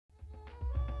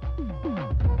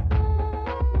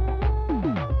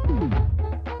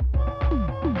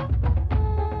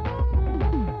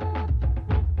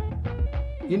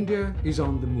India is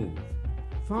on the move,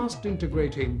 fast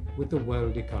integrating with the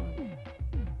world economy.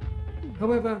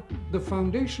 However, the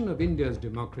foundation of India's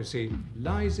democracy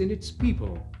lies in its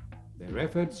people, their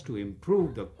efforts to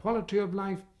improve the quality of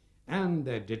life and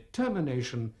their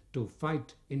determination to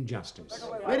fight injustice.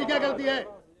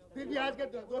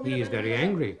 He is very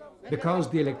angry because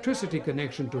the electricity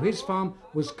connection to his farm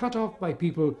was cut off by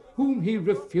people whom he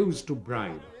refused to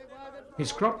bribe.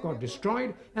 His crop got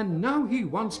destroyed and now he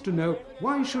wants to know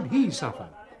why should he suffer.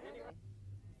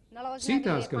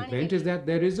 Sita's complaint is that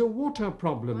there is a water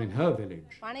problem in her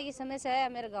village.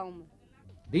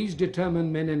 These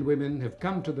determined men and women have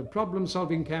come to the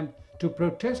problem-solving camp to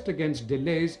protest against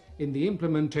delays in the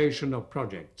implementation of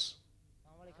projects.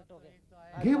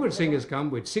 Ghevar Singh has come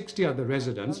with 60 other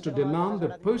residents to demand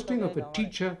the posting of a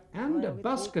teacher and a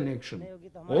bus connection.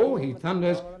 Or, he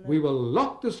thunders, we will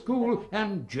lock the school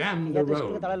and jam the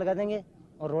road.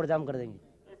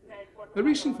 A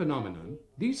recent phenomenon,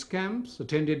 these camps,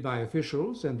 attended by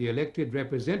officials and the elected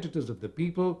representatives of the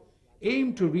people,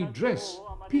 aim to redress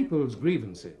people's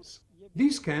grievances.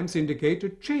 These camps indicate a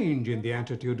change in the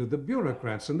attitude of the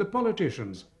bureaucrats and the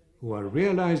politicians who are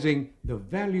realizing the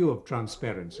value of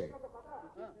transparency.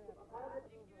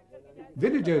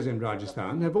 Villagers in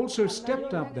Rajasthan have also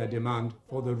stepped up their demand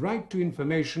for the right to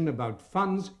information about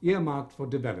funds earmarked for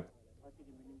development.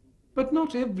 But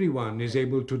not everyone is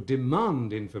able to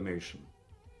demand information.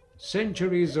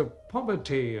 Centuries of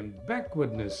poverty and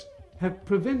backwardness have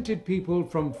prevented people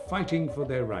from fighting for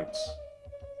their rights.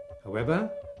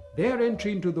 However, their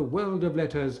entry into the world of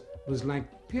letters was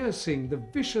like piercing the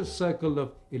vicious circle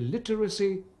of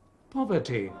illiteracy,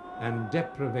 poverty, and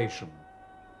deprivation.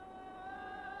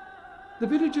 The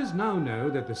villagers now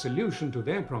know that the solution to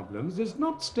their problems is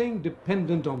not staying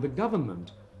dependent on the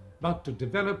government, but to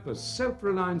develop a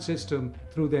self-reliant system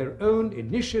through their own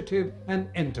initiative and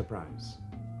enterprise.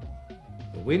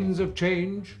 The winds of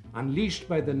change, unleashed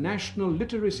by the national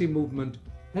literacy movement,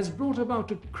 has brought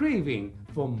about a craving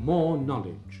for more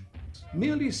knowledge.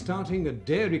 Merely starting a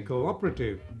dairy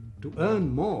cooperative to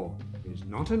earn more is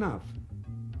not enough.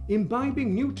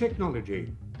 Imbibing new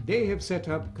technology, they have set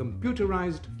up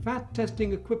computerized fat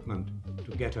testing equipment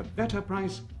to get a better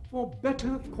price for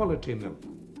better quality milk.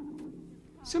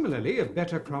 Similarly, a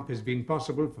better crop has been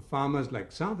possible for farmers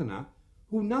like Sadhana,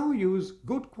 who now use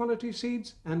good quality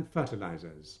seeds and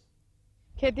fertilizers.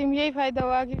 The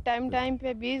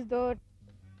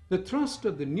thrust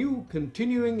of the new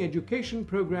continuing education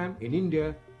program in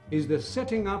India is the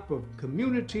setting up of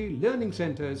community learning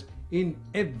centers in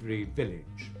every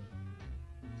village.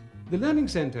 The learning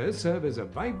centers serve as a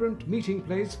vibrant meeting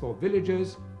place for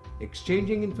villagers,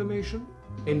 exchanging information,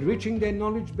 enriching their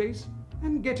knowledge base,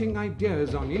 and getting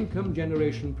ideas on income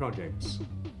generation projects.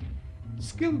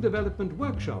 Skill development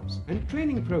workshops and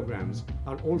training programs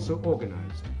are also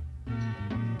organized.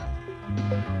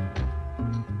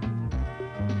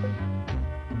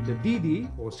 The Didi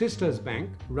or Sisters Bank,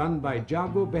 run by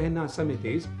Jago Behna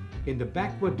Samitis in the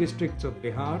backward districts of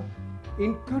Bihar,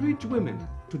 encourage women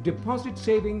to deposit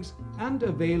savings and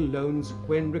avail loans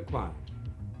when required.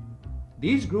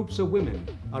 These groups of women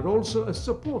are also a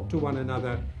support to one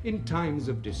another in times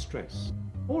of distress.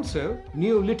 Also,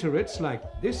 neo-literates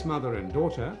like this mother and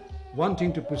daughter,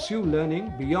 wanting to pursue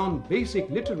learning beyond basic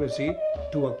literacy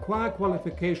to acquire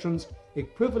qualifications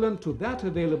equivalent to that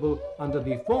available under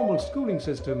the formal schooling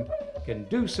system, can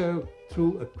do so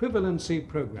through equivalency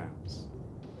programs.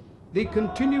 The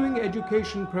Continuing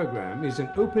Education Program is an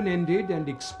open-ended and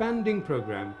expanding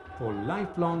program for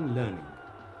lifelong learning.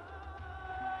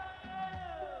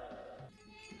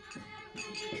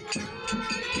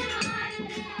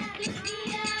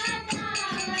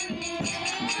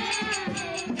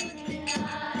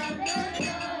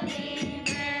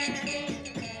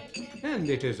 And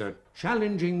it is a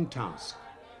challenging task.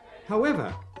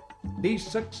 However, the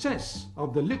success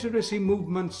of the literacy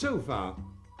movement so far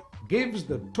gives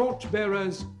the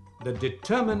torchbearers the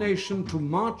determination to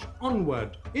march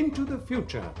onward into the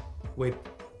future with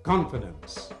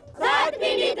confidence. साथ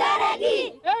पीढ़ी करेगी,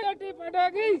 एक बेटी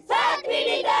पढ़ेगी, साथ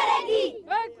पीढ़ी करेगी,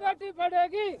 एक बेटी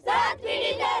पढ़ेगी, साथ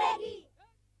पीढ़ी करेगी।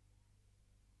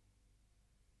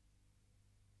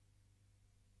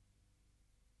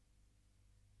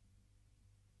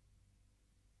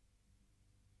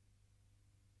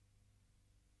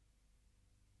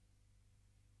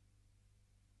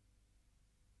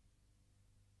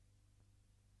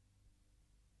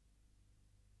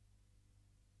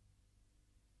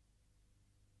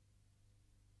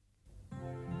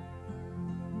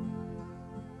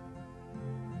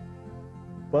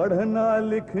 पढ़ना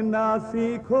लिखना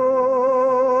सीखो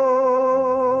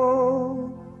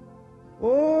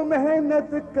ओ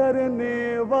मेहनत करने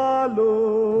वालों,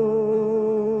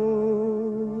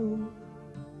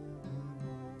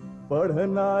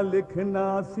 पढ़ना लिखना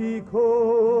सीखो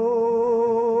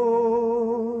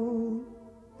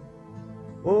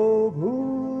ओ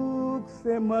भूख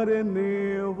से मरने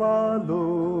वालों।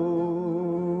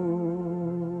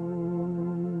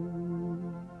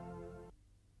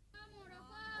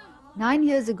 Nine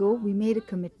years ago, we made a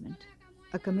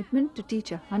commitment to teach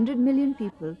 100 million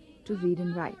people to read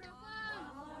and write.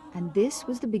 And this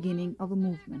was the beginning of a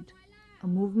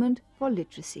movement for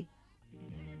literacy.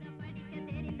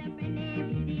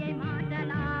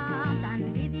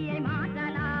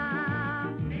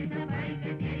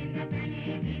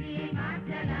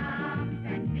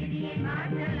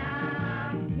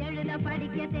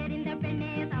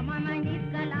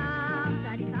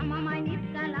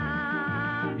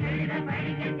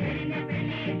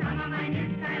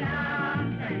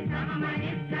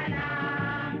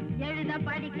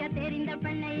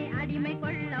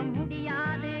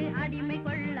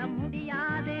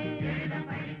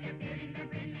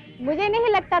 मुझे नहीं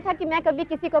लगता था कि मैं कभी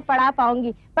किसी को पढ़ा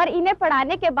पाऊंगी, पर इन्हें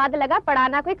पढ़ाने के बाद लगा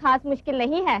पढ़ाना कोई खास मुश्किल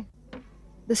नहीं है।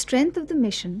 The strength of the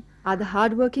mission are the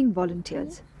hard-working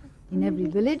volunteers in every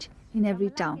village, in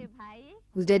every town,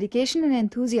 whose dedication and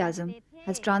enthusiasm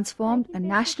has transformed a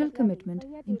national commitment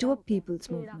into a people's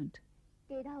movement.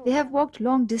 They have walked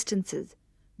long distances,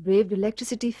 braved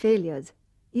electricity failures,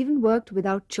 even worked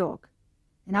without chalk,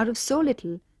 and out of so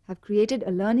little have created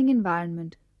a learning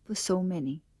environment for so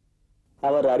many.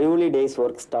 Our Arivoli day's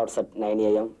work starts at 9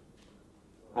 a.m.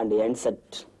 and ends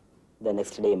at the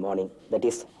next day morning, that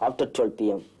is after 12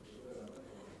 p.m.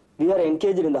 We are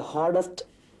engaged in the hardest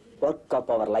work of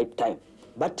our lifetime,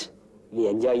 but we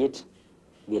enjoy it,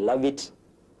 we love it,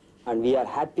 and we are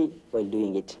happy while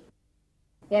doing it.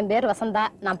 என் பேர் வசந்தா,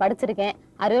 நான் படிச்சிருக்கேன்.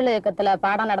 அறிவியல் இயக்கத்துல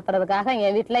பாடம் நடத்துறதுக்காக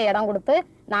என் வீட்ல இடம் கொடுத்து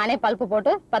நானே பல்பு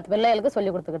போட்டு 10 பிள்ளைகளுக்கு சொல்லி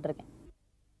கொடுத்துக்கிட்டு இருக்கேன்.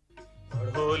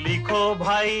 पढ़ो लिखो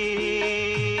भाई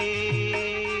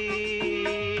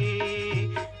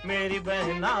मेरी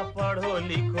बहना, पढ़ो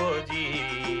लिखो जी।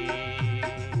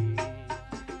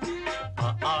 आ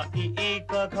आ ई ई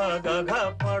क ख ग घ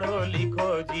पढ़ो लिखो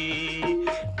जी।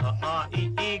 आ आ ई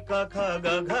ई क ख ग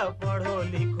घ पढ़ो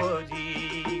लिखो जी।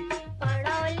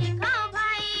 पढ़ो लिखो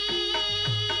भाई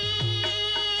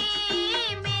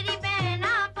मेरी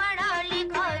बहना, पढ़ो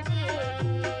लिखो जी।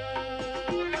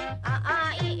 आ आ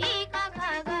ई ई क ख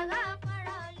ग घ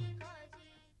पढ़ो लिखो जी।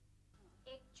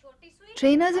 एक छोटी सुई।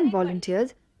 Trainers and volunteers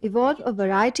evolve a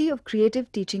variety of creative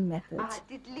teaching methods,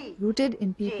 rooted in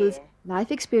people's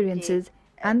life experiences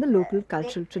and the local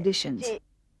cultural traditions.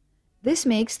 This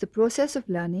makes the process of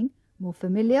learning more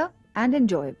familiar and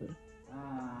enjoyable.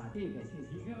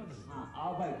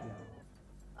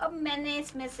 अब मैंने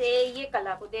इसमें से ये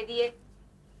कला को दे दिए।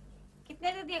 कितने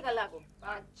दे दिए कला को?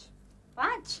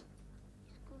 5।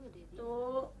 तो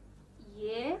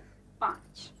ये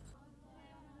 5।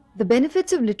 The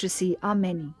benefits of literacy are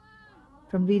many,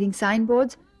 from reading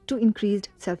signboards to increased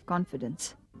self-confidence.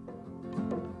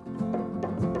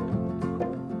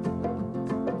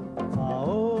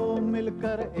 आओ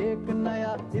मिलकर एक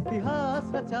नया इतिहास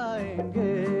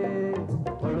रचाएंगे,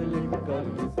 पढ़ लिख कर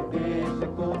इस देश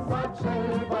को साक्षर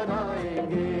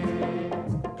बनाएंगे।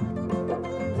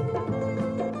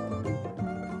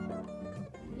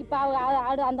 இப்போ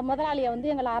அந்த முதலாளியை வந்து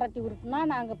எங்களை அரட்டி விட்டுனா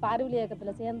நாங்கள் அறிவியல்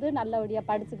இயக்கத்தில் சேர்ந்து நல்லபடியாக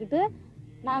படிச்சுக்கிட்டு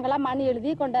நாங்களாம் மணி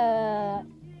எழுதி கொண்ட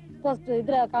போஸ்ட்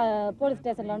இதில் போலீஸ்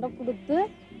ஸ்டேஷனில் வந்து கொடுத்து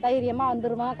தைரியமாக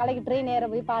வந்துடுவோம். கலெக்டரே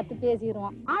நேரம் போய் பார்த்து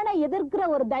பேசிடுவோம். ஆனால் எதிர்க்கிற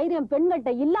ஒரு தைரியம்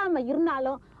பெண்கள்கிட்ட இல்லாமல்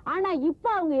இருந்தாலும், ஆனால் இப்போ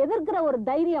அவங்க எதிர்க்கிற ஒரு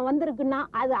தைரியம் வந்திருக்குன்னா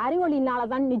அது அறிவொளினால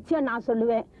தான் நிச்சயம் நான்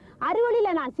சொல்லுவேன்.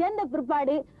 அறிவொளியில் நான் சேர்ந்த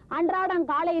பிற்பாடு அன்றாடம்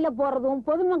காலையில் போகிறதும்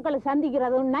பொதுமக்களை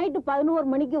சந்திக்கிறதும் நைட்டு 11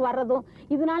 மணிக்கு வர்றதும்,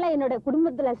 இதனால என்னோட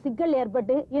குடும்பத்தில் சிக்கல்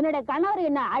ஏற்பட்டு என்னோட கணவர்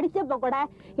என்னை அடித்தப்போ கூட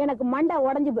எனக்கு மண்டை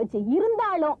உடஞ்சி போச்சு.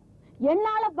 இருந்தாலும்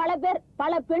என்னால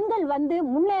பல பெண்கள் வந்து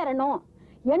முன்னேறணும்,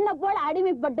 என்னை போல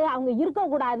அடிமைப்பட்டு அவங்க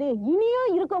இருக்கக்கூடாது,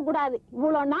 இனியும் இருக்கக்கூடாது.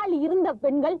 இவ்வளவு நாள் இருந்த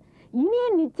பெண்கள்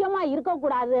இனியும் நிச்சயமா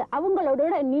இருக்கக்கூடாது,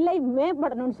 அவங்களோட நிலை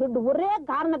மேம்படணும்னு சொல்லிட்டு ஒரே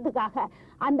காரணத்துக்காக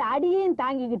அந்த அடியையும்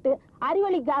தாங்கிக்கிட்டு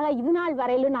அறிவொளிக்காக இது நாள்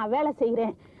வரையிலும் நான் வேலை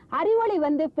செய்கிறேன். அறிவொளி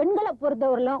வந்து பெண்களை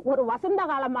பொறுத்தவரையிலும் ஒரு வசந்த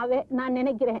காலமாவே நான்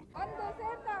நினைக்கிறேன்.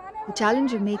 The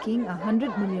challenge of making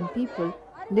 100 million people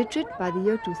literate by the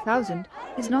year 2000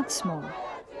 is not small,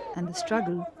 and the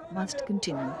struggle must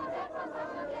continue.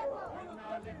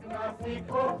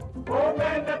 सीखो वो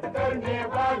मेहनत करने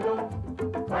वालों,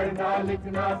 पढ़ना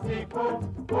लिखना सीखो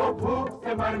वो भूख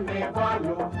से मरने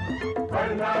वालों,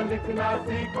 पढ़ना लिखना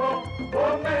सीखो वो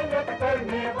मेहनत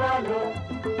करने वालों,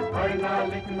 पढ़ना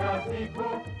लिखना सीखो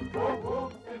वो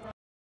भूख से